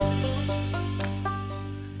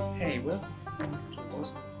welcome to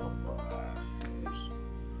what's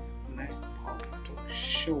Lifestyle Talk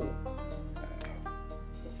Show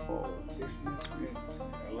for business with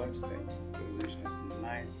a lifestyle position at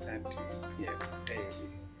 9:30 p.m. daily.